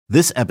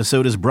This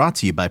episode is brought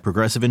to you by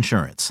Progressive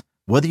Insurance.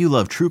 Whether you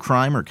love true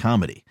crime or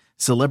comedy,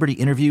 celebrity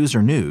interviews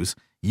or news,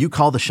 you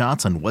call the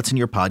shots on what's in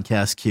your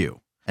podcast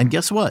queue. And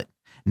guess what?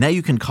 Now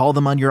you can call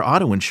them on your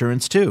auto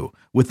insurance too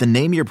with the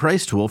Name Your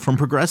Price tool from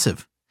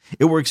Progressive.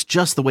 It works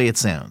just the way it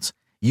sounds.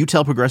 You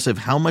tell Progressive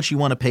how much you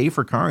want to pay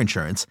for car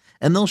insurance,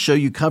 and they'll show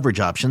you coverage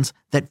options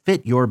that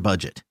fit your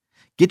budget.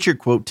 Get your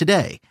quote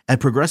today at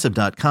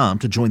Progressive.com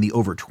to join the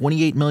over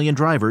 28 million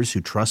drivers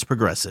who trust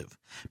Progressive.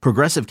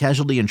 Progressive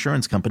Casualty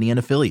Insurance Company and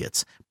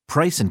Affiliates.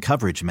 Price and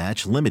coverage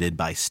match limited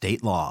by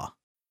state law.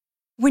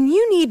 When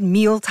you need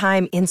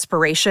mealtime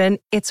inspiration,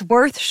 it's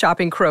worth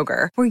shopping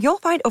Kroger, where you'll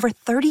find over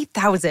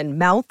 30,000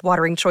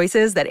 mouth-watering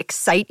choices that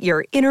excite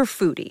your inner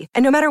foodie.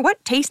 And no matter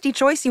what tasty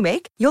choice you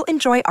make, you'll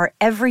enjoy our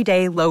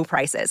everyday low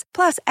prices,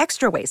 plus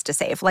extra ways to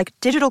save, like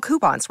digital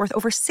coupons worth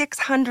over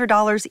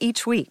 $600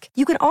 each week.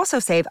 You can also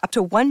save up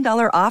to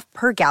 $1 off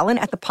per gallon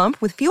at the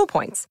pump with fuel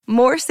points.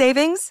 More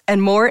savings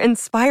and more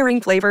inspiring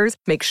flavors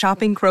make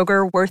shopping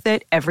Kroger worth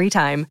it every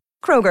time.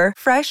 Kroger,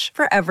 fresh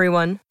for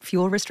everyone.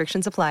 Fuel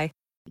restrictions apply.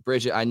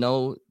 Bridget, I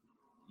know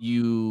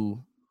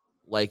you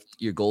like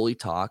your goalie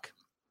talk.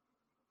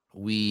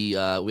 We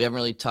haven't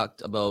really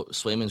talked about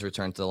Swayman's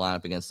return to the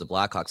lineup against the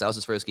Blackhawks. That was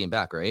his first game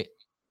back, right?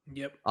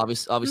 Yep.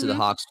 Obviously the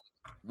Hawks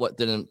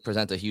didn't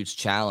present a huge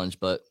challenge,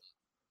 but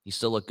he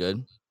still looked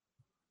good.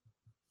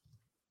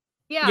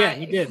 Yeah,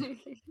 he did.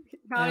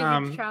 Not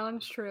a huge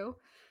challenge, true.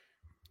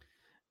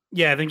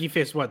 Yeah, I think he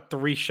faced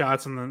 3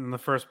 shots in the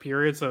first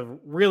period, so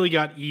really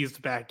got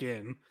eased back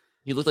in.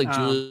 He looked like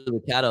Julie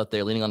the cat out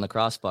there leaning on the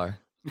crossbar.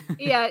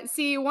 Yeah,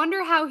 see, you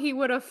wonder how he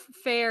would have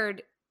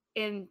fared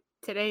in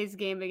today's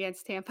game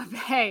against Tampa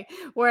Bay,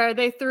 where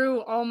they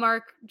threw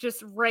Ullmark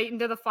just right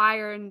into the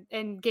fire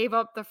and gave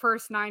up the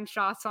first 9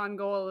 shots on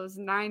goal. It was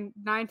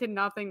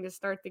 9-0 to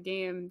start the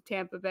game,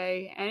 Tampa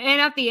Bay. And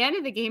at the end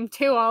of the game,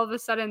 too, all of a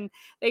sudden,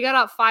 they got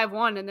up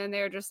 5-1, and then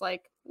they're just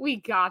like, we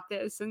got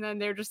this. And then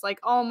they're just like,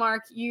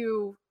 Ullmark,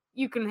 you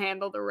can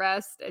handle the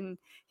rest. And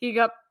he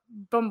got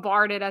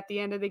bombarded at the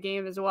end of the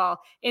game as well.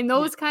 In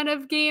those kind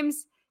of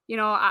games, you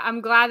know,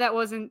 I'm glad that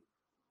wasn't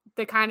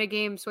the kind of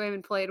game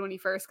Swayman played when he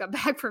first got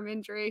back from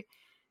injury.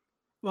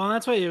 Well, and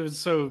that's why it was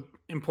so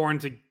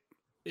important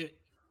it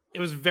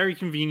was very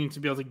convenient to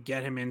be able to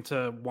get him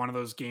into one of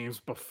those games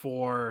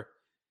before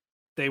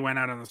they went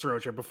out on this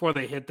road trip, before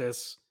they hit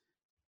this,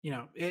 you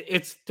know,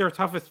 it's their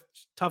toughest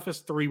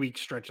 3-week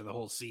stretch of the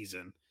whole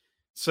season.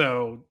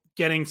 So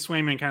getting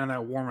Swayman kind of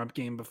that warm-up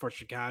game before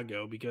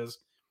Chicago, because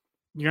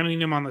you're going to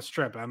need him on this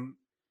trip. I'm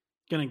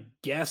going to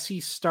guess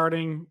he's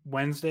starting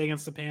Wednesday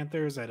against the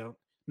Panthers.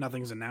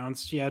 Nothing's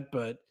announced yet,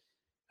 but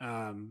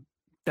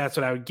that's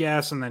what I would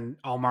guess. And then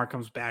Ullmark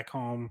comes back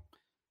home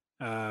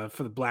for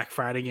the Black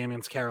Friday game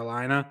against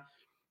Carolina.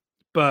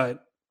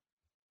 But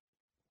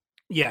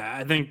yeah,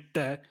 I think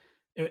that,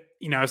 I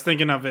was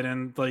thinking of it,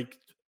 and like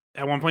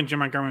at one point, Jim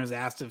Montgomery was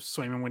asked if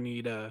Swayman would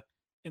need an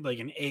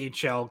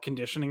AHL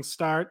conditioning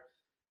start.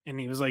 And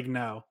he was like,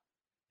 no.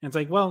 And it's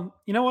like, well,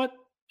 you know what?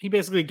 He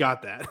basically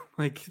got that.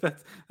 Like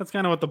that's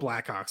kind of what the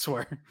Blackhawks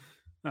were.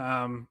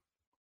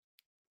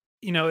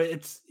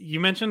 You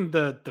mentioned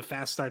the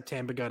fast start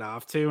Tampa got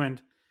off to,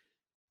 and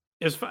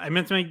I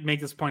meant to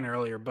make this point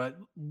earlier, but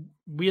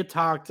we had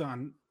talked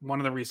on one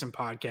of the recent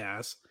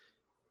podcasts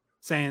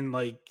saying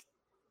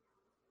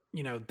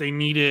they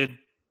needed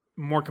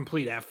more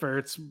complete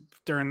efforts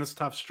during this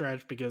tough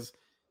stretch, because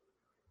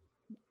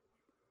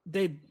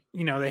they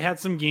had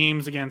some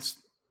games against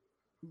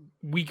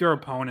weaker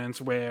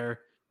opponents where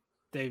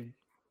they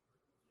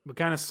would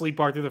kind of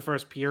sleepwalk through the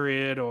first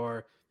period,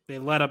 or they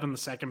let up in the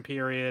second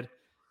period.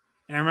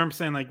 And I remember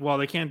saying, well,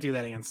 they can't do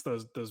that against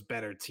those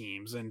better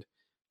teams. And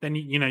then,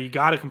 you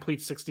got a complete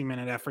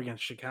 60-minute effort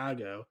against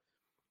Chicago.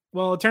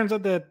 Well, it turns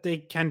out that they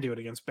can do it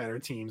against better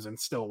teams and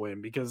still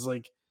win, because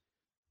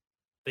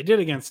they did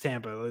against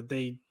Tampa.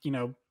 They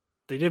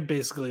did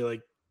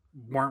basically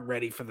weren't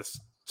ready for the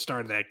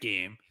start of that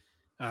game.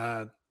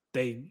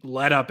 They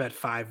let up at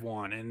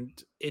 5-1,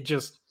 and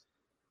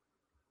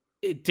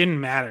it didn't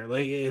matter.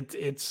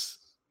 It's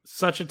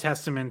such a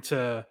testament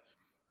to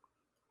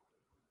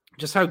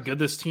just how good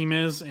this team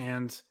is,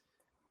 and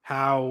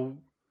how,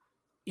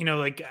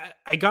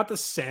 I got the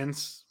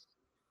sense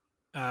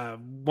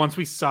once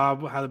we saw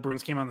how the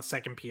Bruins came on the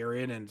second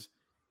period and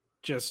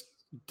just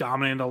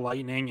dominated the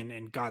Lightning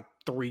and got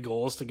 3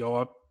 goals to go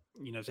up,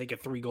 take a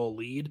 3-goal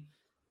lead.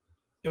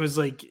 It was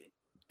like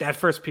that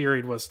first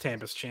period was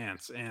Tampa's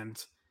chance.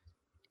 And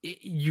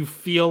you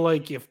feel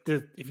like if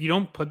you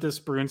don't put this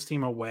Bruins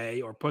team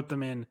away or put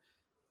them in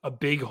a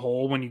big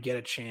hole when you get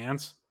a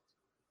chance,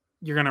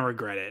 you're going to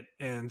regret it.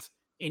 And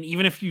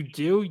even if you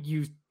do,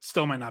 you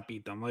still might not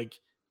beat them. Like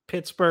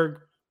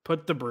Pittsburgh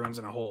put the Bruins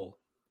in a hole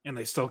and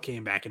they still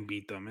came back and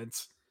beat them.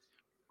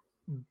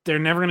 They're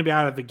never going to be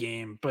out of the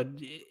game, but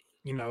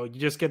you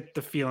just get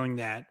the feeling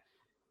that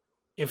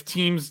if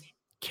teams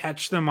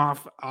catch them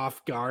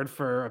off guard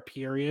for a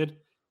period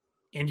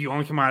and you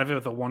only come out of it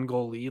with a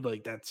 1-goal lead,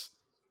 that's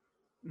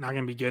not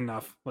going to be good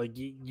enough.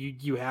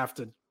 You have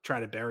to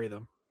try to bury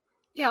them.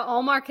 Yeah,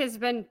 Ullmark has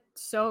been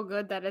so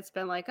good that it's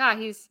been like,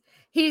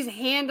 he's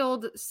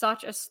handled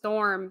such a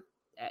storm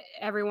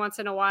every once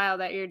in a while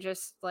that you're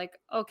just like,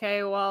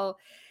 okay, well,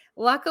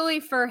 luckily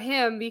for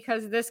him,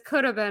 because this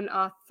could have been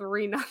a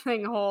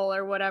 3-0 hole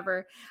or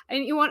whatever.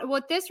 And you want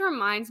what this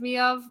reminds me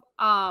of,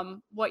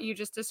 what you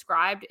just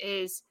described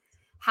is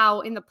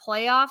how in the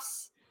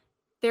playoffs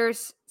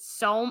there's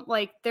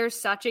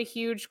such a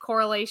huge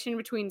correlation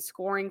between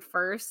scoring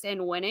first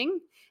and winning.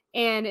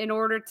 And in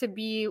order to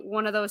be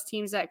one of those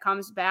teams that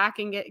comes back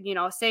and get,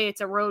 say it's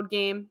a road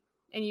game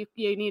and you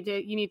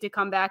need to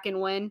come back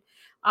and win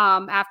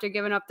after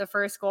giving up the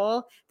first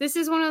goal. This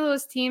is one of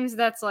those teams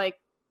that's like,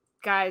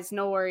 guys,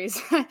 no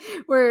worries.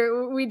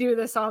 We do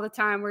this all the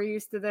time. We're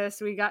used to this.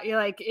 We got you.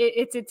 Like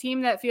it's a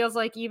team that feels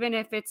like even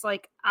if it's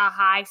like a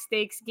high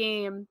stakes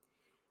game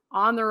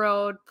on the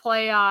road,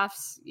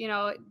 playoffs,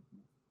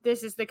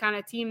 this is the kind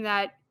of team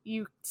that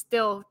you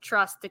still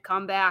trust to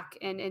come back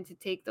and to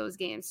take those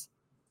games.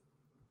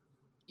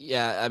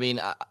 Yeah, I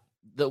mean,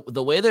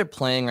 the way they're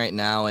playing right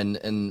now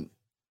and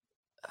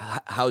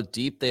how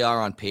deep they are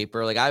on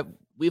paper, like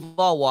we've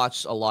all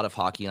watched a lot of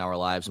hockey in our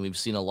lives, and we've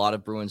seen a lot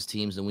of Bruins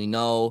teams, and we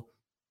know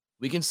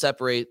we can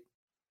separate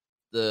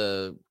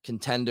the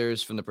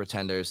contenders from the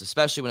pretenders,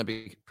 especially when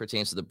it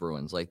pertains to the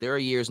Bruins. Like there are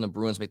years when the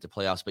Bruins make the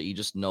playoffs, but you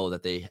just know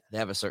that they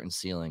have a certain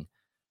ceiling.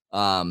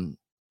 We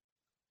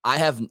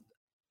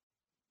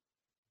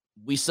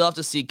still have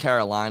to see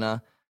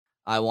Carolina.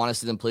 I want to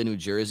see them play New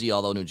Jersey,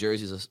 although New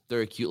Jersey's they're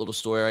a cute little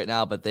story right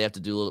now, but they have to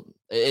do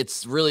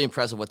it's really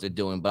impressive what they're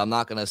doing, but I'm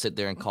not going to sit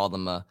there and call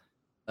them a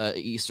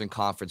Eastern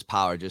Conference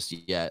power just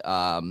yet.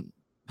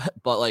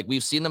 But like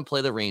we've seen them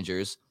play the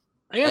Rangers.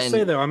 I gotta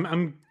say though,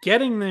 I'm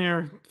getting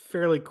there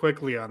fairly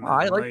quickly on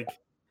that.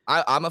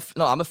 I'm a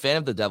fan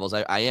of the Devils.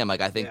 I am.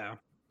 Like I think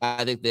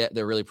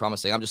they're really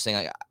promising. I'm just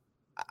saying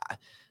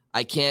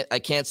I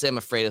can't say I'm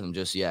afraid of them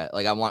just yet.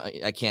 Like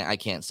I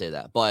can't say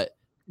that. But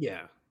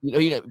yeah.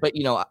 We've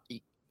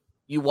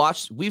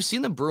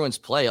seen the Bruins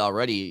play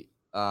already.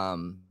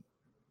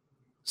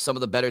 Some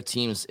of the better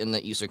teams in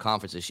the Eastern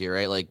Conference this year,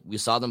 right? Like we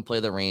saw them play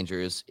the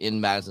Rangers in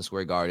Madison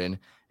Square Garden,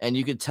 and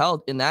you could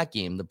tell in that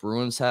game the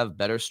Bruins have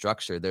better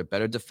structure. They're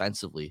better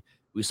defensively.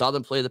 We saw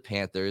them play the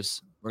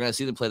Panthers. We're gonna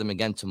see them play them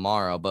again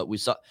tomorrow. But we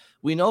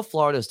know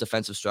Florida's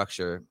defensive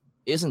structure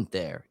isn't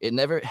there. It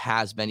never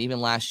has been. Even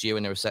last year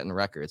when they were setting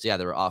records, there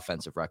were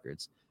offensive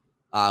records.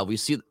 We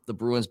see the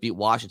Bruins beat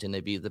Washington.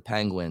 They beat the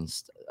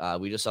Penguins.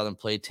 We just saw them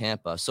play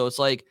Tampa. So it's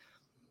like,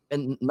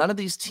 and none of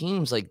these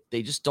teams, like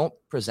they just don't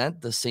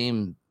present the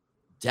same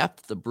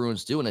depth the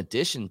Bruins do in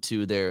addition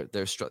to their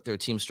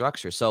team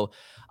structure. So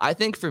I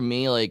think for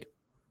me, like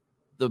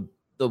the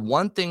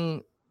one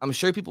thing, I'm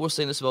sure people were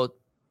saying this about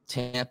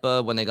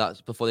Tampa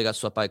before they got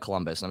swept by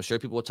Columbus. And I'm sure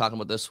people were talking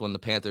about this when the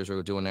Panthers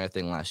were doing their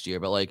thing last year,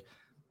 but like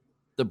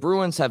the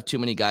Bruins have too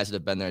many guys that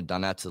have been there and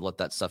done that to let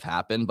that stuff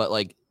happen. But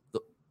like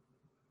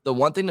the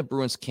one thing the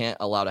Bruins can't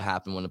allow to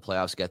happen when the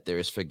playoffs get there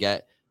is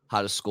forget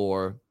how to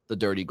score the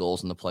dirty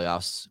goals in the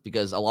playoffs,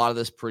 because a lot of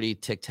this pretty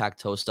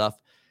tic-tac-toe stuff,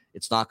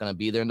 it's not going to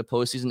be there in the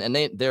postseason,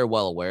 and they're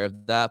well aware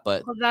of that.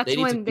 But that's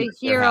when the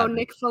hero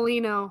Nick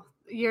Foligno,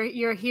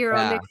 your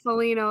hero Nick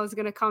Foligno is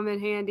going to come in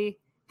handy.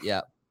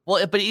 Yeah.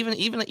 Well, but even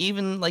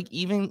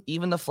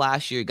the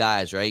flashier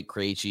guys, right?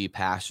 Krejci,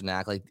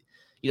 Pasternak, like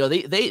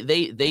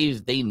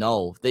they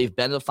know they've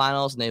been to the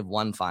finals and they've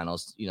won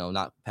finals.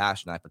 Not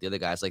Pasternak, but the other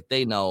guys, like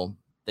they know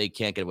they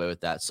can't get away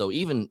with that. So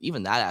even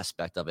that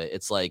aspect of it,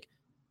 it's like,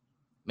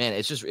 man,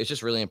 it's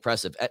just really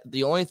impressive.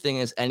 The only thing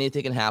is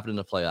anything can happen in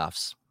the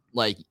playoffs.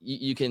 Like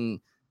you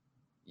can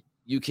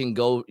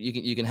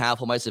have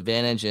home ice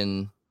advantage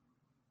and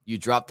you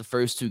drop the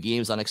first two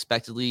games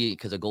unexpectedly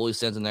because a goalie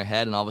stands in their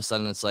head, and all of a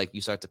sudden it's like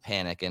you start to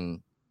panic,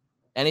 and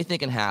anything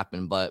can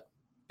happen. But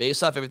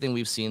based off everything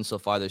we've seen so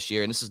far this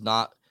year, and this is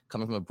not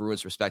coming from a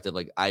Bruins perspective,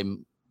 like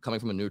I'm coming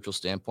from a neutral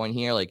standpoint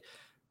here, like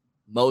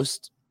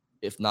most,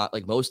 if not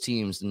like most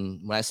teams,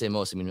 and when I say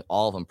most, I mean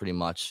all of them pretty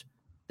much,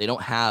 they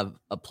don't have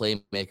a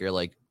playmaker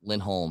like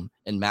Lindholm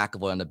and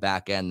McAvoy on the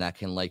back end that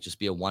can like just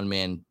be a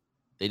one-man.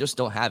 They just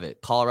don't have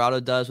it. Colorado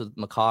does with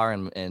Makar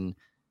and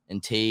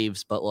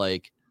Taves, but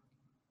like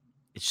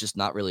it's just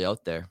not really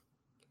out there.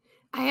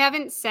 I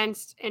haven't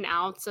sensed an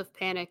ounce of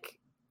panic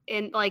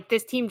in like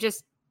this team.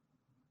 Just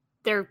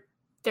their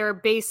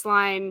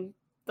baseline,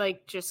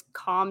 like just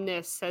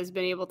calmness has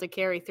been able to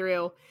carry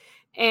through.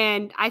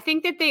 And I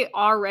think that they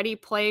already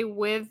play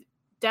with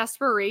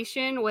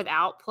desperation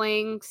without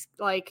playing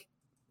like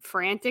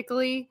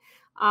frantically.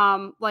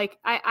 Like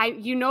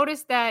you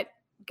notice that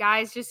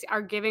guys just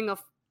are giving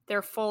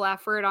their full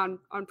effort on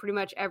pretty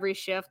much every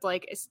shift.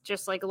 Like it's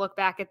just like look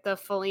back at the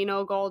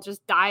Foligno goal,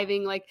 just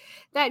diving like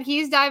that.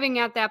 He's diving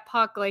at that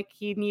puck like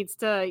he needs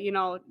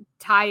to,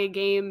 tie a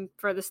game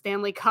for the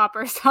Stanley Cup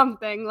or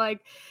something.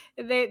 Like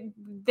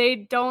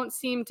they don't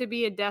seem to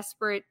be a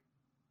desperate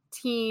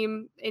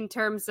team in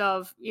terms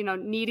of,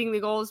 needing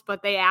the goals,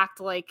 but they act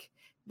like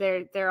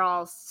they're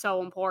all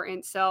so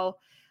important. So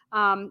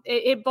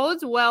it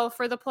bodes well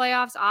for the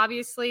playoffs.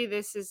 Obviously,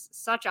 this is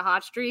such a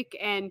hot streak,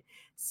 and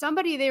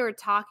somebody they were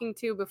talking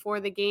to before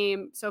the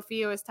game,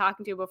 Sophia was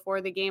talking to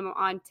before the game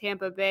on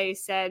Tampa Bay,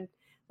 said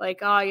like,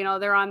 oh, you know,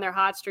 they're on their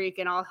hot streak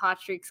and all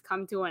hot streaks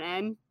come to an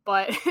end.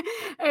 But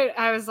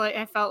I was like,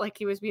 I felt like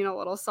he was being a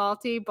little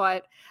salty,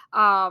 but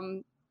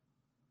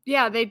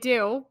yeah, they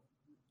do.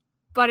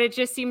 But it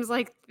just seems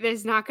like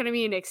there's not going to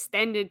be an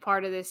extended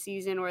part of this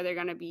season where they're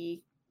going to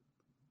be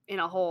in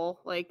a hole,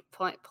 like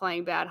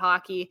playing bad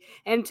hockey.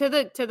 And to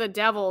the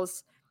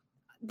Devils,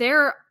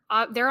 they're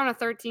on a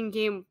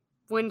 13-game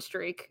win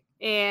streak,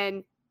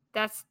 and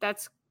that's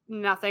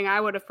nothing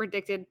I would have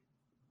predicted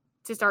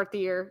to start the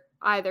year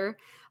either.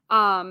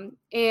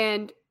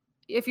 And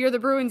if you're the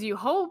Bruins, you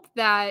hope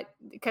that,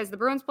 because the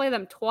Bruins play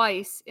them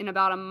twice in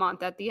about a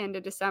month at the end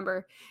of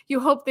December, you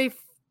hope they've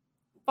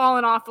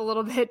fallen off a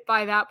little bit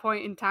by that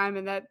point in time,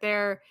 and that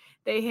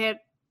they hit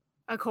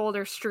a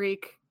colder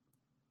streak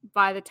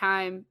by the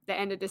time the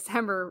end of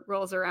December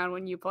rolls around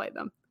when you play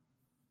them.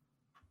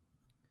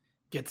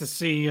 Get to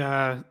see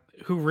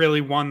who really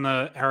won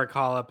the Eric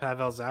Haula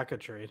Pavel Zacha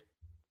trade.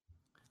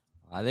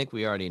 I think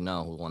we already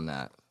know who won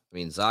that. I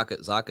mean,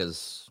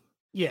 Zacha's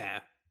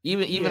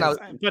even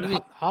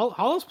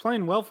Haula's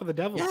playing well for the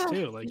Devils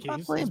too. Like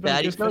he's playing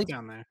bad. He's like,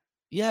 down there.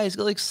 Yeah, he's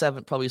got like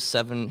seven.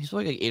 He's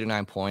like 8 or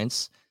 9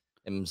 points,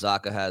 and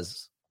Zacha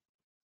has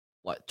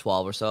what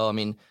 12 or so. I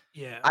mean,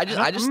 yeah. I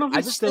don't know if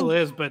it still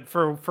is, but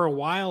for a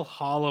while,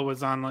 Haula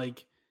was on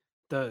like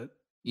the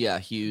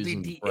Hughes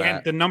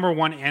the number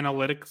one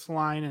analytics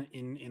line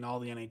in all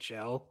the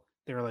NHL.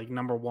 They were like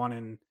number one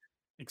in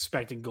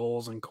expected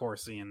goals and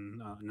Corsi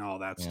and all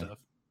that stuff.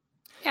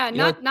 Yeah,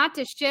 not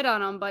to shit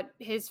on him, but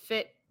his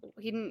fit,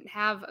 he didn't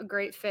have a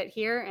great fit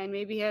here, and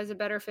maybe he has a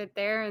better fit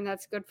there, and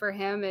that's good for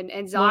him. And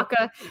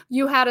Zacha,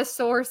 you had a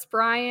source,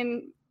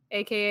 Brian,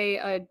 aka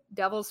a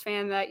Devils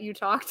fan that you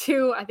talked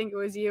to, I think it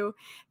was you,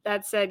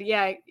 that said,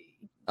 yeah.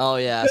 Oh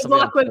yeah. Good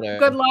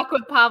luck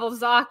with Pavel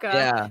Zacha.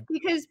 Yeah.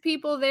 Because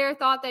people there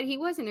thought that he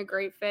wasn't a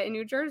great fit in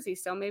New Jersey,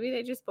 so maybe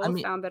they just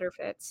both found better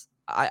fits.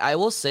 I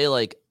will say,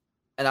 like,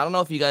 and I don't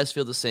know if you guys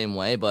feel the same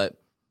way, but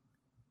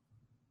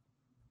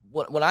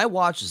when I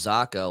watch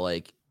Zacha,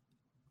 like,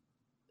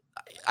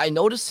 I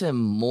noticed him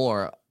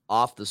more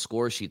off the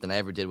score sheet than I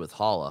ever did with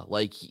Haula.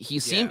 Like he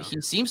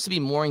seems to be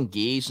more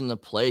engaged in the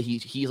play.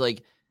 He's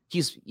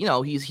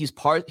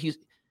part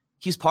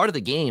of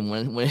the game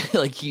when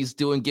like he's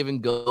doing give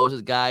and goes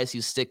with guys.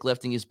 He's stick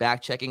lifting, he's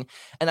back checking,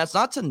 and that's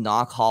not to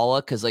knock Haula,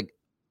 because like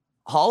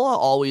Haula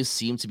always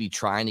seemed to be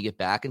trying to get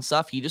back and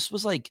stuff. He just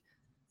was like,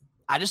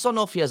 I just don't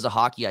know if he has the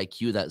hockey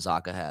IQ that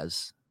Zacha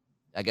has.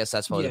 I guess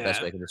that's probably the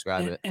best way I can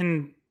describe it.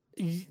 And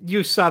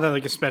you saw that,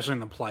 like, especially in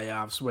the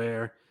playoffs,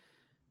 where,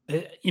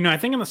 I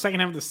think in the second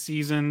half of the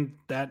season,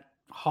 that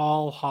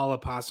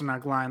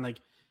Haula-Pastrnak line, like,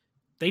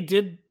 they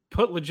did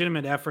put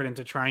legitimate effort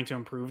into trying to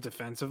improve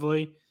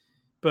defensively,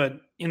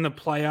 but in the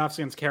playoffs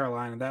against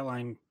Carolina, that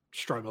line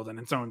struggled in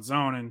its own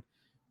zone, and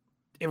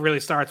it really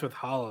starts with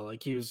Haula.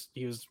 Like, he was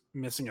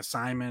missing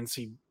assignments.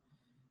 He's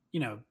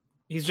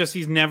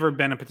never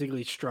been a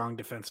particularly strong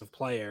defensive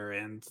player,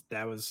 and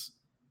that was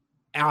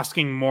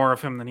asking more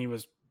of him than he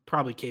was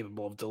probably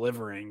capable of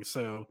delivering.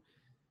 So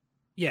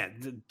yeah,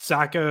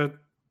 Zacha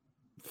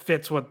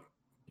fits what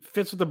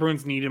the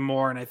Bruins needed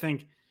more. And I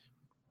think,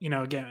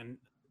 again,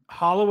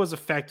 Haula was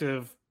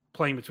effective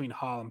playing between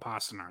Hall and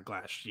Pastrnak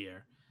last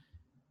year.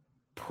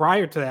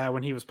 Prior to that,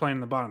 when he was playing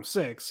in the bottom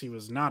six, he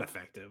was not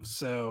effective.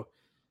 So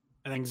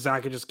I think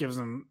Zacha just gives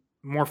him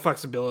more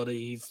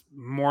flexibility. He's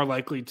more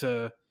likely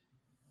to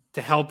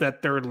help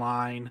that third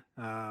line.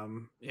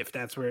 If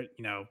that's where,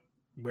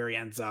 where he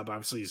ends up.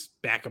 Obviously he's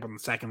back up on the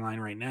second line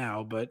right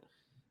now, but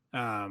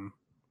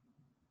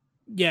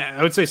yeah,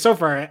 I would say so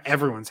far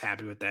everyone's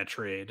happy with that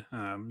trade.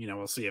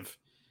 We'll see if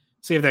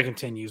that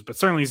continues, but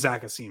certainly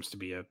Zacha seems to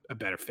be a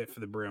better fit for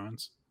the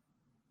Bruins.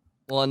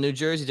 Well, New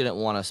Jersey didn't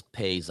want to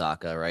pay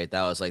Zacha, right?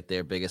 That was like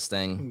their biggest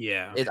thing.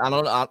 Yeah. I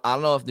don't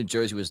know if New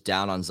Jersey was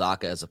down on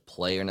Zacha as a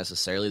player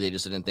necessarily. They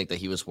just didn't think that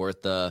he was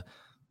worth the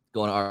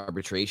going to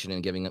arbitration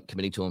and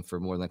committing to him for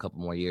more than a couple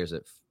more years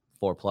at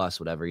 4+,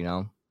 whatever,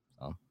 So.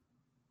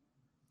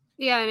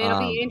 Yeah, and it'll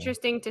be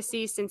interesting to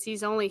see, since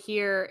he's only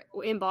here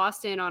in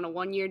Boston on a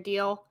 1-year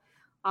deal,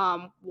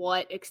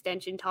 what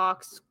extension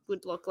talks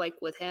would look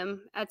like with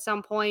him at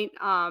some point,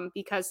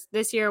 because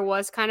this year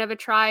was kind of a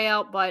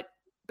tryout, but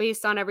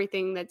based on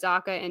everything that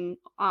Zacha and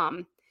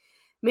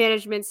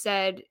management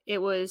said, it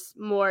was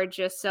more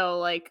just so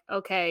like,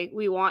 okay,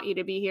 we want you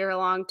to be here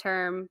long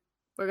term.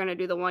 We're going to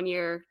do the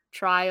 1-year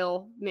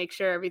trial, make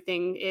sure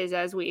everything is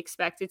as we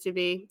expect it to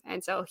be.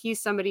 And so he's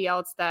somebody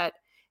else that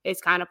is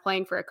kind of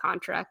playing for a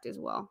contract as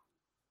well.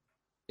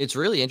 It's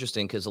really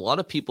interesting because a lot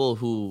of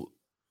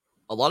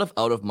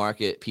out of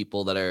market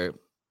people that are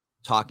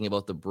talking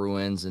about the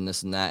Bruins and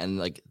this and that, and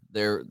like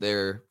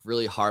they're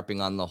really harping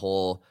on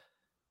the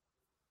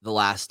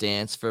last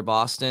dance for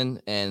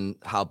Boston and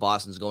how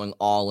Boston's going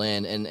all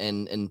in,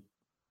 and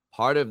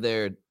part of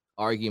their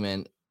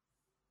argument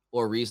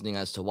or reasoning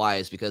as to why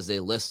is because they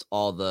list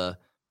all the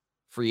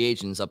free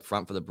agents up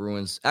front for the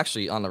Bruins.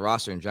 Actually, on the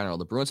roster in general,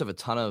 the Bruins have a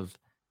ton of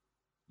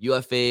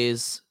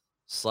UFAs,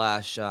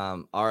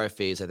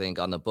 RFAs, I think,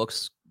 on the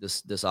books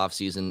this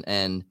offseason.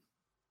 And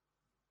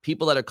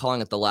people that are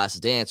calling it the last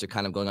dance are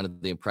kind of going under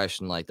the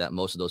impression like that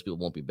most of those people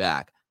won't be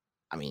back.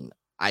 I mean,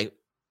 I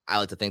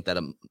like to think that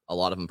a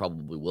lot of them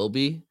probably will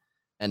be.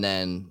 And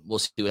then we'll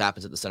see what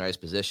happens at the center ice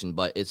position.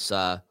 But it's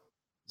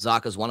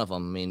Zacha's one of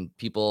them. I mean,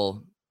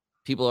 people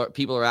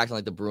are acting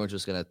like the Bruins are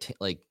just going to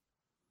like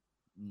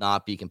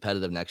not be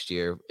competitive next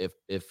year.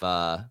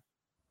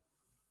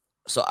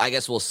 So I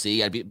guess we'll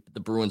see. The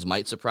Bruins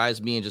might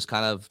surprise me and just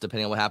kind of,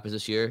 depending on what happens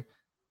this year,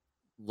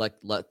 let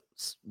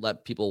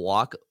people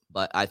walk.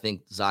 But I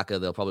think Zacha,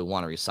 they'll probably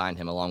want to re-sign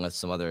him along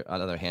with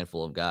another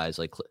handful of guys.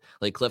 Like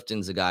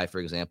Clifton's a guy, for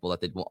example,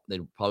 that they'd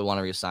probably want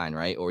to re-sign,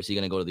 right? Or is he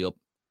going to go to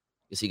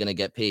is he going to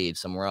get paid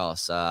somewhere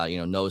else?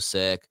 No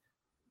sick.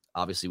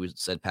 Obviously, we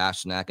said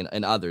Pasternak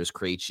and others,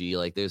 Krejci.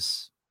 Like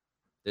there's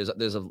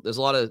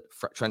a lot of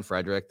Trent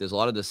Frederick. There's a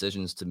lot of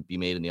decisions to be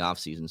made in the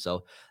offseason.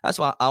 So that's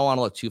why I don't want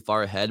to look too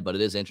far ahead, but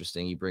it is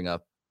interesting. You bring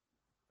up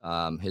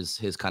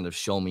his kind of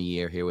show me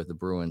year here with the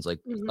Bruins.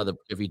 Like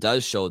if he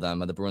does show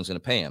them, are the Bruins going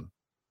to pay him,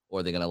 or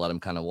are they going to let him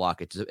kind of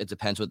walk? It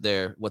depends what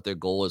their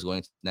goal is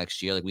going to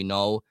next year. Like we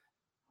know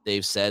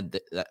they've said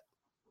that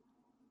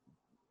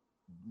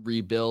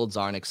rebuilds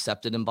aren't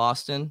accepted in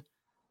Boston.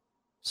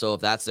 So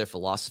if that's their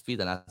philosophy,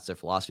 then that's their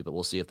philosophy, but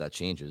we'll see if that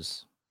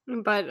changes.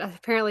 But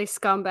apparently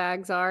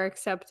scumbags are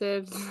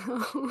accepted.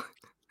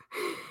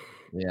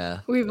 Yeah.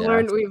 We've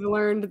learned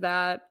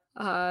that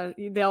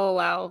they'll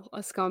allow a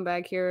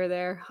scumbag here or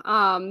there.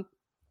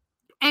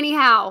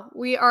 Anyhow,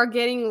 we are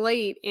getting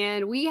late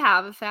and we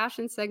have a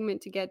fashion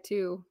segment to get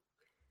to.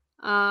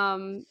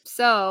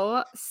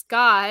 So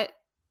Scott,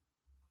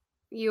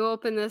 you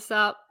open this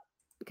up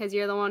because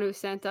you're the one who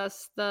sent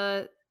us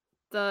the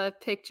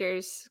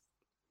pictures.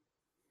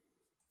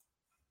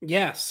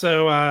 Yeah,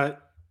 so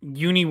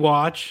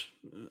UniWatch,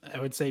 I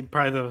would say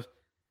probably the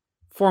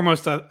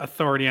foremost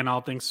authority on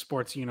all things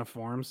sports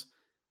uniforms.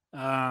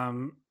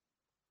 Someone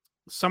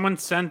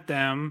sent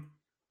them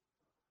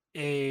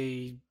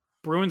a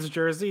Bruins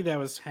jersey that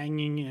was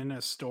hanging in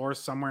a store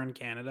somewhere in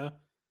Canada,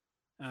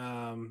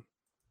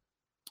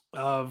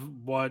 of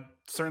what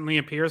certainly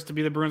appears to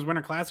be the Bruins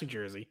Winter Classic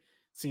jersey.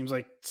 Seems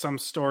like some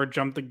store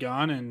jumped the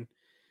gun and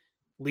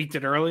leaked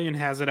it early and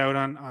has it out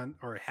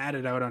had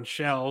it out on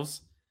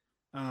shelves.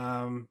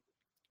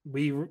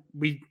 We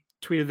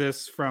tweeted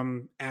this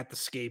from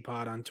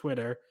 @the_skate_pod on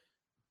Twitter,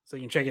 so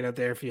you can check it out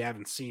there if you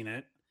haven't seen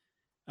it.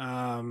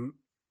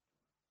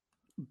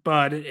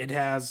 But it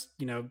has,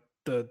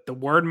 the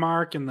word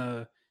mark and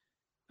the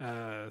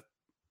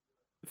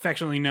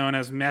affectionately known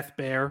as Meth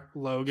Bear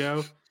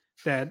logo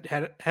that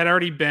had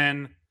already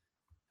been,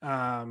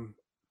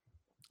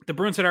 the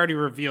Bruins had already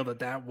revealed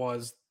that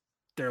was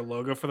their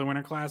logo for the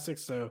Winter Classic.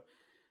 So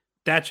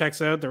that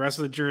checks out. The rest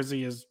of the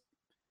jersey is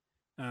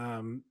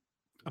a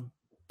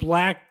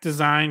black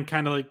design,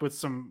 kind of like with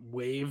some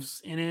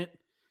waves in it,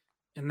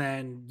 and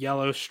then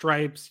yellow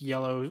stripes,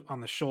 yellow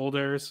on the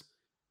shoulders.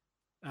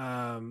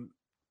 Brian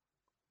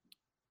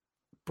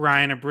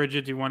or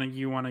Bridget, do you want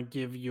to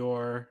give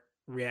your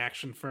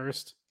reaction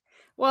first?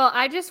 Well,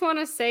 I just want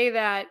to say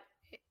that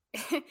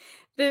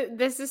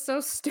this is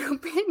so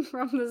stupid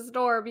from the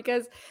store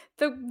because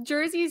the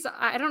jerseys,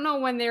 I don't know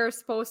when they were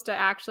supposed to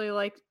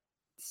actually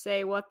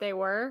say what they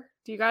were.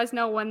 Do you guys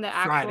know when the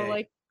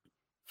actual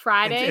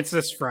Friday? It's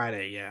this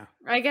Friday, yeah.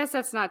 I guess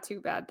that's not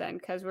too bad then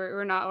because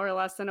we're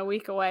less than a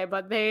week away,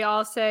 but they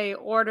all say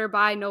order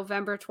by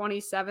November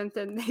 27th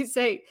and they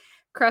say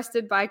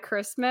crested by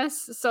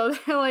Christmas. So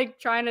they're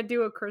trying to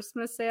do a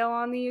Christmas sale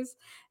on these.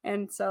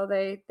 And so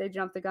they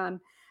jumped the gun.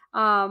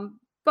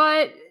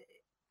 But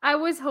I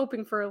was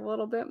hoping for a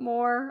little bit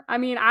more. I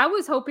mean, I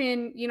was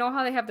hoping, you know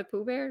how they have the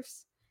Pooh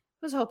Bears?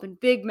 I was hoping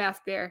big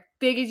Meth Bear,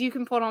 big as you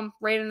can put them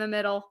right in the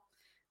middle.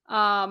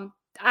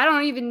 I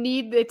don't even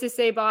need it to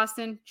say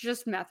Boston,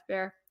 just Meth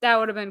Bear. That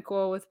would have been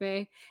cool with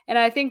me. And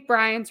I think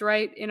Brian's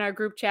right in our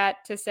group chat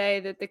to say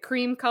that the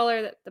cream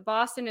color, that the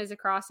Boston is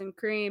across in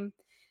cream.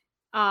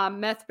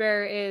 Meth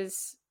Bear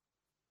is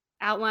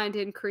outlined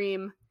in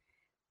cream,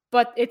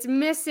 but it's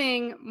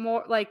missing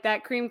more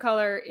that cream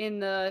color in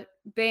the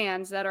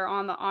bands that are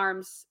on the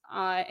arms.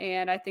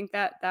 And I think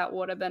that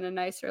would have been a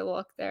nicer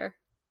look there.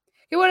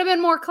 It would have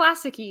been more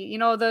classic-y.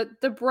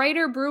 The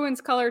brighter Bruins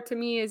color to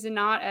me is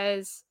not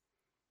as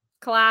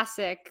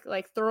classic,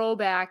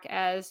 throwback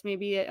as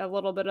maybe a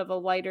little bit of a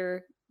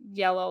lighter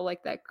yellow,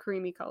 that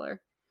creamy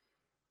color.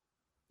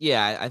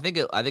 Yeah, I think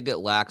it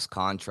lacks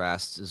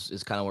contrast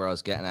is kind of where I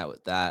was getting at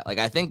with that.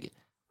 I think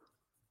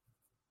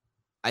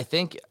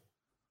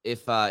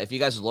if you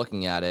guys are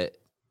looking at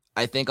it,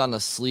 I think on the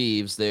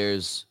sleeves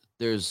there's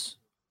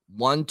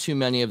one too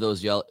many of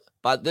those yellow.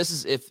 But this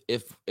is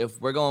if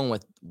we're going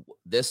with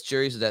this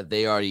jersey that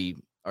they already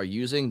are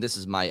using, this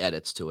is my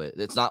edits to it.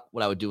 It's not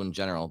what I would do in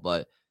general,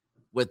 but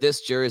with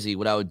this jersey,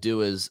 what I would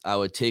do is I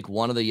would take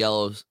one of the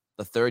yellows,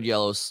 the third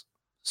yellow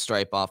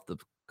stripe off the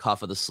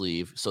cuff of the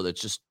sleeve, so that's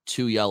just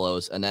two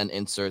yellows, and then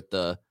insert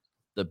the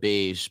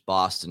beige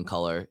Boston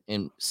color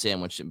in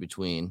sandwich in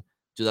between.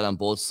 Do that on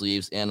both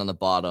sleeves and on the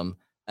bottom,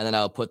 and then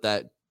I would put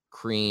that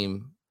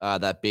cream,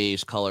 that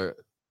beige color,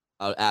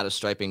 add a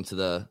striping to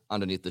the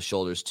underneath the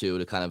shoulders too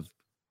to kind of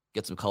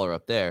get some color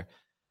up there.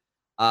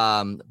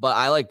 But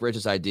I like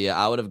Bridges' idea.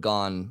 I would have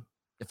gone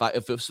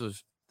if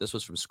this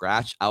was from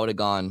scratch. I would have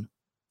gone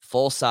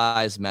full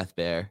size meth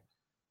bear,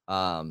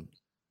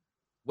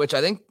 which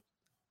I think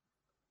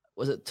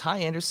was it Ty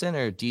Anderson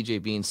or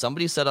DJ Bean.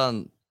 Somebody said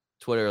on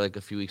Twitter like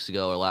a few weeks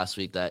ago or last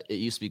week that it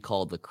used to be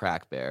called the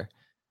crack bear,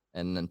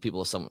 and then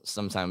people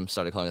sometimes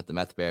started calling it the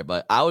meth bear.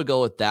 But I would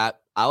go with that.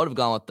 I would have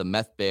gone with the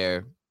meth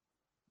bear,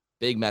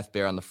 big meth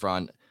bear on the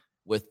front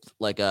with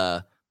like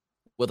a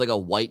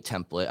white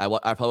template.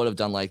 I probably would have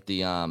done like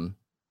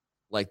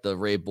the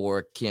Ray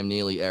Bork, Cam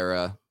Neely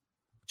era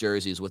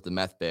jerseys with the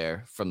meth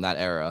bear from that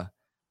era.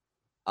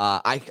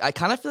 I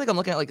kind of feel like I'm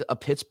looking at like a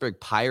Pittsburgh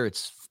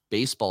Pirates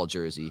baseball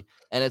jersey,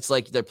 and it's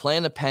like they're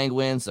playing the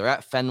Penguins. They're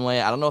at Fenway.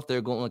 I don't know if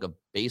they're going like a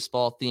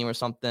baseball theme or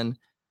something.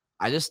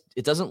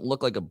 It doesn't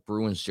look like a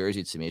Bruins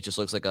jersey to me. It just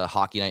looks like a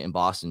Hockey Night in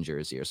Boston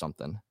jersey or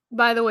something.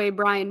 By the way,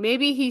 Brian,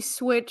 maybe he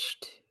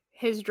switched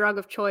his drug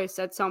of choice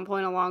at some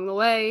point along the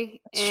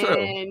way,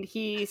 and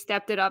he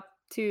stepped it up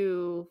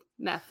to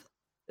meth.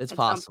 It's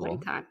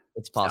possible.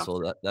 It's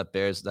possible that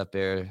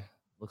bear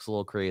looks a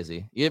little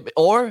crazy. Yeah,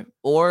 or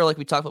like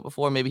we talked about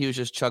before, maybe he was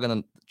just chugging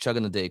the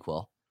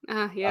Dayquil.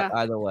 Yeah.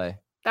 Either way,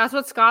 that's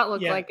what Scott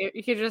looked like.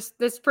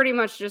 That's pretty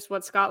much just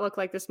what Scott looked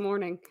like this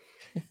morning.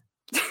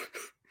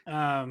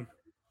 Yeah,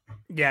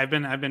 I've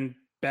been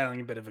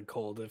battling a bit of a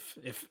cold.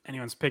 If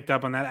anyone's picked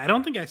up on that, I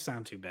don't think I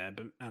sound too bad,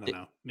 but I don't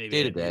know.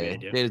 Maybe day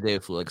to day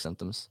flu-like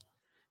symptoms.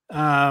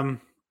 Yeah,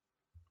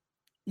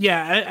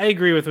 I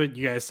agree with what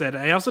you guys said.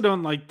 I also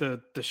don't like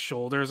the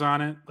shoulders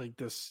on it, like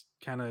this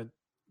kind of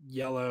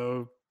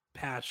yellow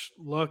patch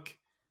look.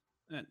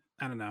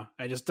 I don't know.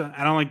 I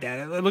don't like that.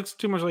 It looks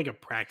too much like a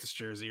practice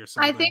jersey or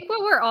something. I think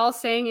what we're all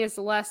saying is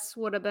less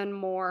would have been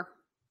more.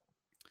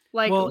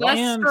 Like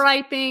less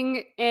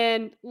striping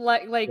and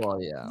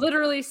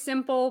literally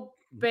simple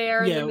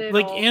bear in the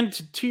middle.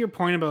 And to your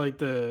point about like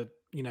the,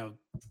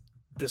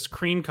 this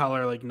cream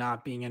color, like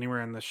not being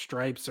anywhere in the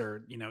stripes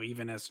or,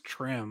 even as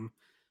trim,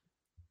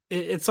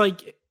 it's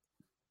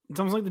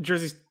almost like the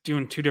jersey's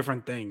doing two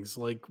different things.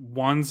 Like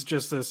one's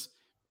just this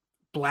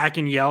black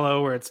and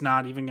yellow where it's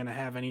not even going to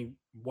have any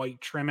white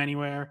trim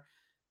anywhere.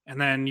 And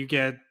then you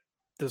get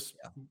this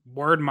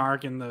word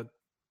mark in the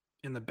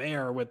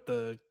bear with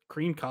the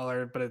cream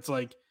color, but it's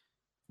like,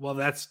 well,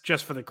 that's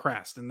just for the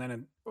crest. And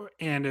then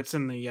it's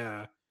in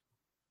the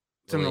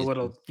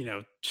little,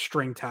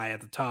 string tie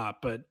at the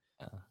top, but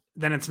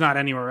then it's not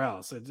anywhere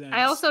else.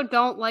 I also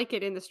don't like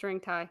it in the string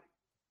tie.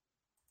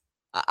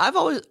 I've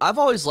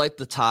always liked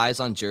the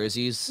ties on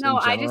jerseys. No,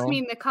 I just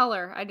mean the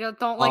color. I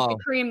don't like the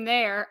cream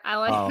there. I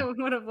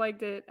would have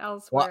liked it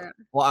elsewhere.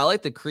 Well, I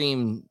like the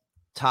cream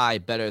tie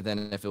better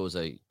than if it was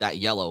that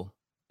yellow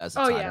as a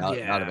tie. Yeah. That would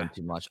have been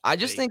too much. I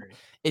just think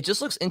it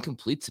just looks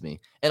incomplete to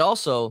me. And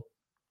also,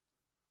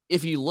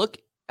 if you look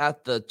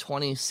at the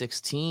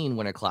 2016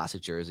 Winter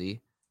Classic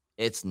jersey,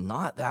 it's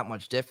not that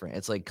much different.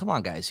 It's like, come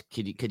on, guys,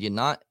 could you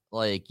not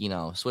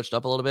switched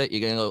up a little bit? You're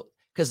gonna go.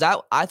 Because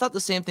I thought the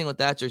same thing with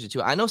that jersey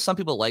too. I know some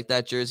people like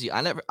that jersey.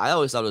 I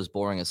always thought it was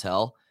boring as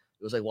hell.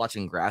 It was like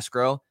watching grass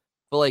grow.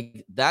 But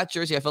like that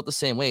jersey, I felt the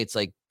same way. It's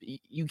like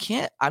you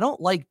can't. I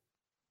don't like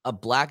a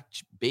black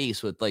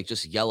base with like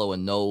just yellow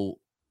and no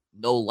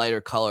lighter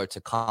color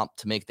to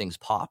make things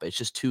pop. It's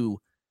just too.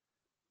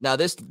 Now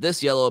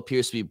this yellow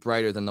appears to be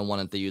brighter than the one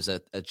that they use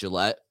at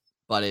Gillette,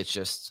 but it's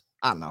just,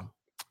 I don't know.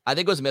 I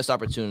think it was a missed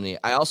opportunity.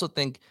 I also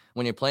think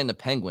when you're playing the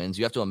Penguins,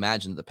 you have to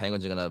imagine that the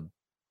Penguins are gonna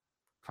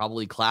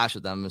probably clash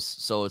with them.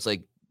 So it's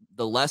like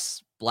the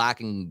less black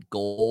and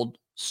gold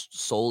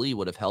solely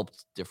would have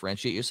helped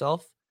differentiate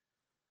yourself.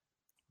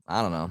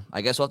 I don't know.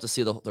 I guess we'll have to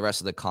see the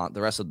rest of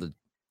the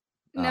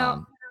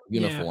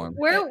uniform.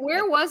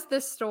 Where was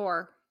this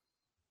store?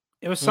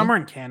 It was somewhere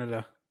in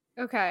Canada.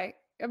 Okay.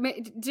 I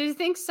mean, do you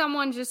think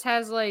someone just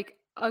has like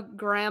a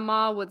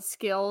grandma with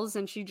skills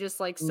and she just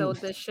like sewed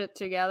this shit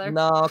together?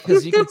 No,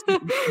 because you can see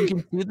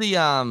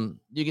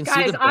the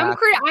Guys,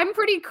 I'm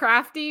pretty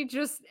crafty.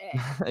 Just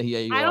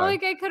yeah, I don't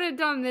think I could have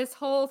done this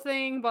whole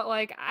thing, but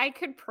like I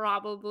could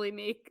probably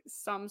make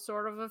some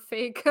sort of a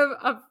fake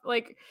of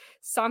like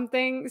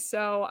something.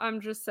 So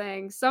I'm just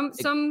saying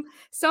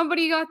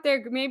somebody got their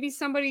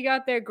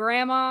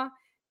grandma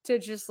to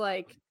just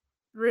like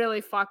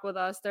really fuck with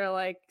us. They're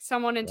like,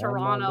 someone in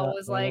Toronto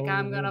was like,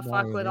 I'm gonna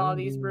fuck with all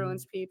these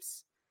Bruins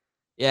peeps.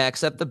 Yeah,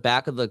 except the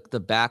back of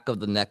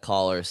the neck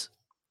collars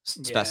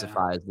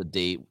specifies the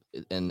date,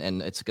 and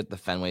it's got the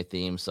Fenway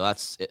theme. So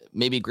that's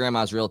maybe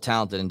grandma's real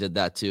talented and did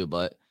that too,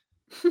 but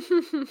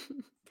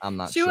I'm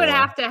not sure. She would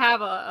have to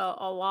have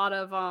a lot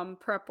of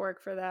prep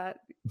work for that.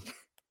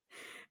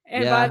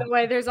 And by the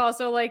way, there's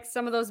also like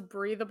some of those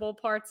breathable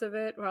parts of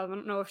it. Well, I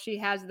don't know if she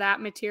has that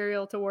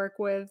material to work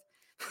with.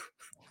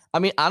 I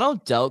mean, I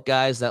don't doubt,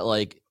 guys, that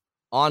like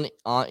on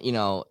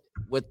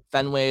with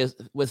Fenway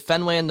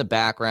in the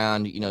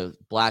background,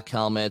 black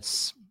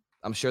helmets.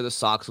 I'm sure the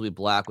socks will be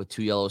black with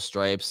 2 yellow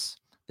stripes.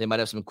 They might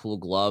have some cool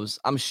gloves.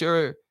 I'm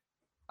sure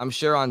I'm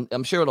sure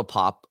it'll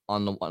pop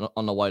on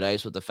the white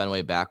ice with the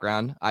Fenway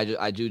background.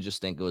 I do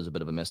just think it was a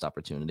bit of a missed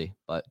opportunity,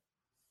 but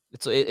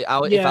if I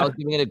was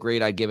giving it a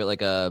grade, I'd give it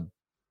like a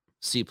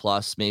C+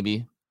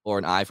 maybe, or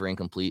an I for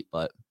incomplete.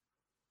 But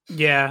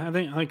yeah, I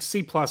think like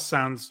C+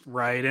 sounds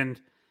right. And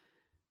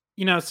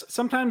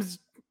sometimes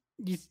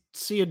you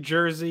see a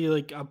jersey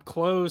like up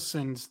close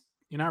and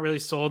you're not really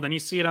sold. Then you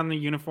see it on the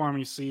uniform,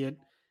 you see it,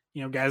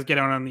 guys get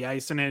out on the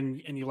ice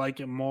and you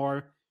like it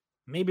more.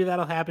 Maybe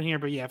that'll happen here,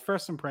 but yeah,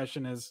 first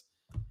impression is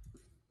a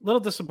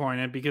little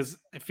disappointed because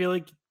I feel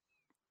like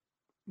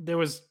there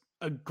was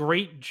a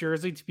great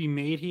jersey to be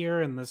made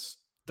here, and this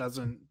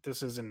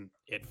isn't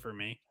it for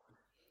me.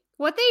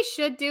 What they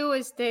should do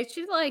is they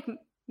should like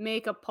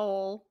make a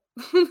poll.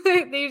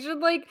 They should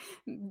like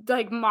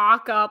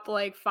mock up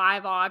like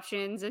 5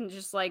 options and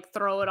just like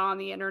throw it on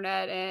the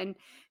internet and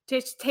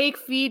just take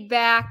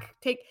feedback.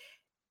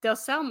 They'll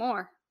sell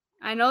more.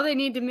 I know they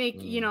need to make,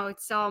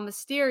 it's all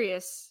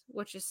mysterious,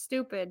 which is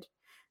stupid.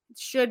 It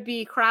should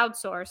be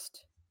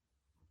crowdsourced.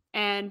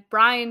 And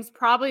Brian's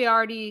probably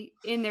already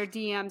in their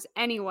DMs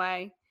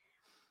anyway,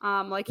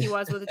 like he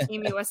was with the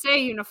Team USA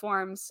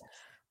uniforms.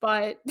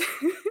 But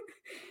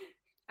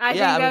I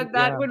think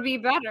that would be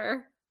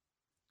better.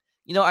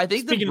 I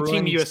think speaking the of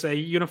Team USA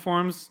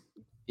uniforms,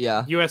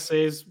 yeah,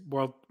 USA's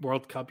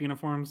World Cup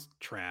uniforms,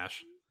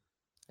 trash.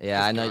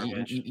 Yeah, I know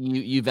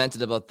you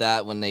vented about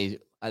that when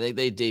I think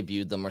they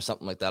debuted them or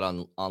something like that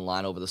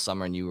online over the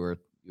summer, and you were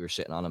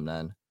shitting on them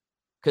then,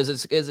 because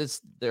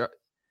it's there,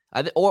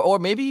 or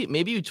maybe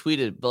you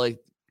tweeted, but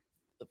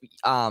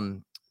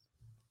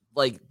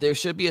like there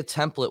should be a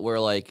template where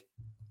like,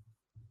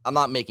 I'm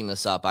not making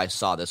this up, I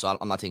saw this, so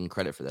I'm not taking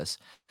credit for this.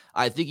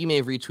 I think you may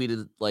have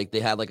retweeted like they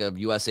had like a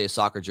USA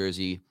soccer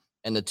jersey,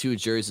 and the 2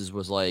 jerseys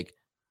was like,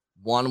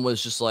 one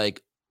was just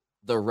like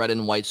the red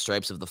and white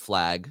stripes of the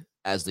flag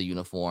as the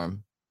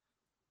uniform,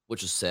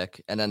 which is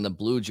sick, and then the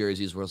blue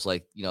jerseys was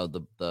like,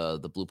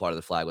 the blue part of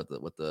the flag with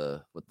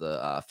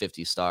the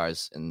 50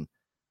 stars, and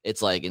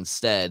it's like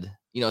instead,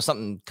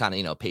 something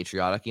kind of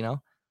patriotic,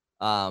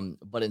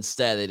 but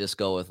instead they just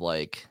go with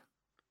like,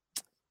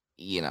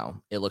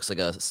 it looks like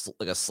a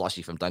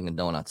slushie from Dunkin'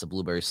 Donuts, a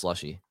blueberry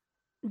slushie.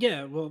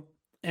 Yeah, well,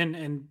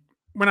 and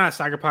we're not a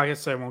soccer podcast,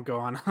 so I won't go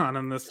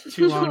on this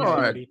too long.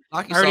 Sure.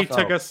 I already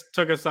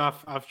took us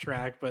off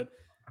track, but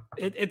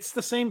it's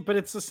the same. But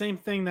it's the same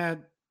thing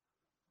that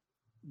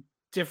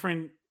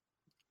different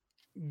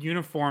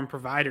uniform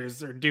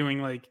providers are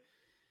doing, like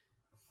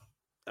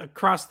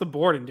across the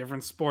board in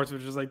different sports,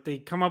 which is like they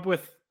come up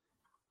with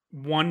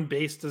one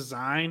base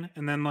design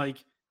and then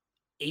like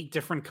 8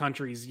 different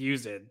countries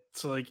use it.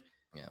 So like,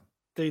 yeah,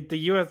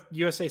 the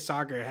USA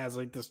soccer has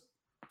like this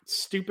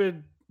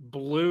stupid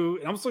blue,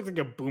 it almost looks like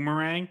a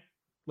boomerang,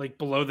 like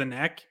below the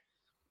neck,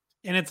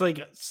 and it's like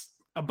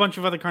a bunch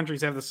of other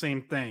countries have the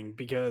same thing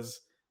because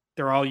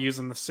they're all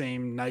using the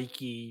same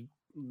Nike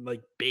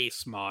like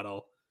base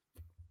model,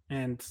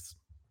 and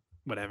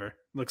whatever,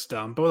 looks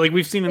dumb. But like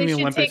we've seen in the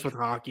Olympics with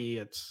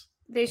hockey,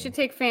 they should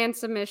take fan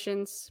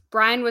submissions.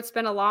 Brian would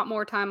spend a lot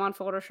more time on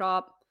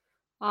Photoshop,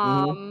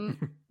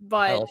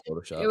 but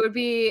Photoshop. It would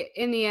be,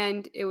 in the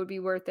end, it would be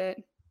worth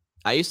it.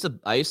 I used to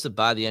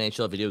buy the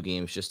NHL video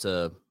games just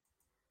to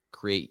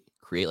create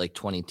like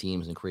 20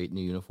 teams and create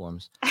new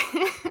uniforms.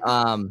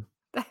 That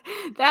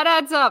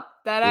adds up.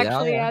 That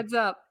actually adds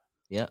up.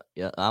 Yeah.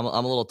 I'm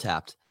a little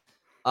tapped.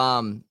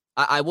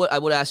 I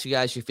would ask you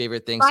guys your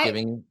favorite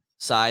Thanksgiving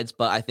sides,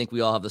 but I think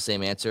we all have the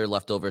same answer: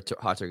 leftover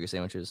hot turkey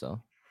sandwiches.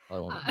 So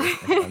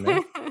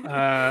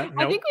I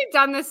think we've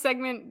done this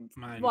segment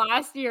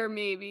last year,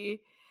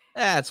 maybe.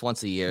 It's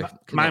once a year.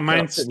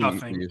 Mine's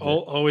stuffing.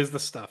 Always the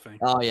stuffing.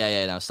 Oh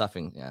yeah, no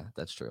stuffing. Yeah,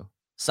 that's true.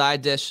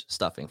 Side dish,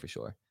 stuffing for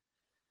sure.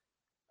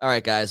 All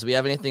right, guys. Do we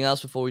have anything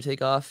else before we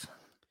take off?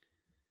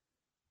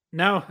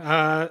 No.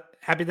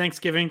 Happy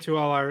Thanksgiving to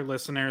all our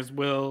listeners.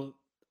 We're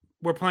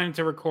planning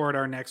to record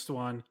our next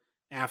one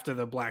after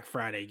the Black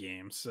Friday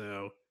game,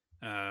 so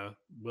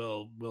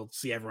we'll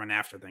see everyone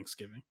after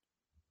Thanksgiving.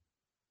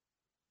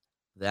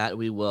 That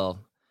we will.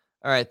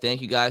 All right.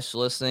 Thank you guys for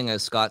listening.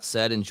 As Scott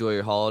said, enjoy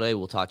your holiday.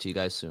 We'll talk to you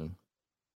guys soon.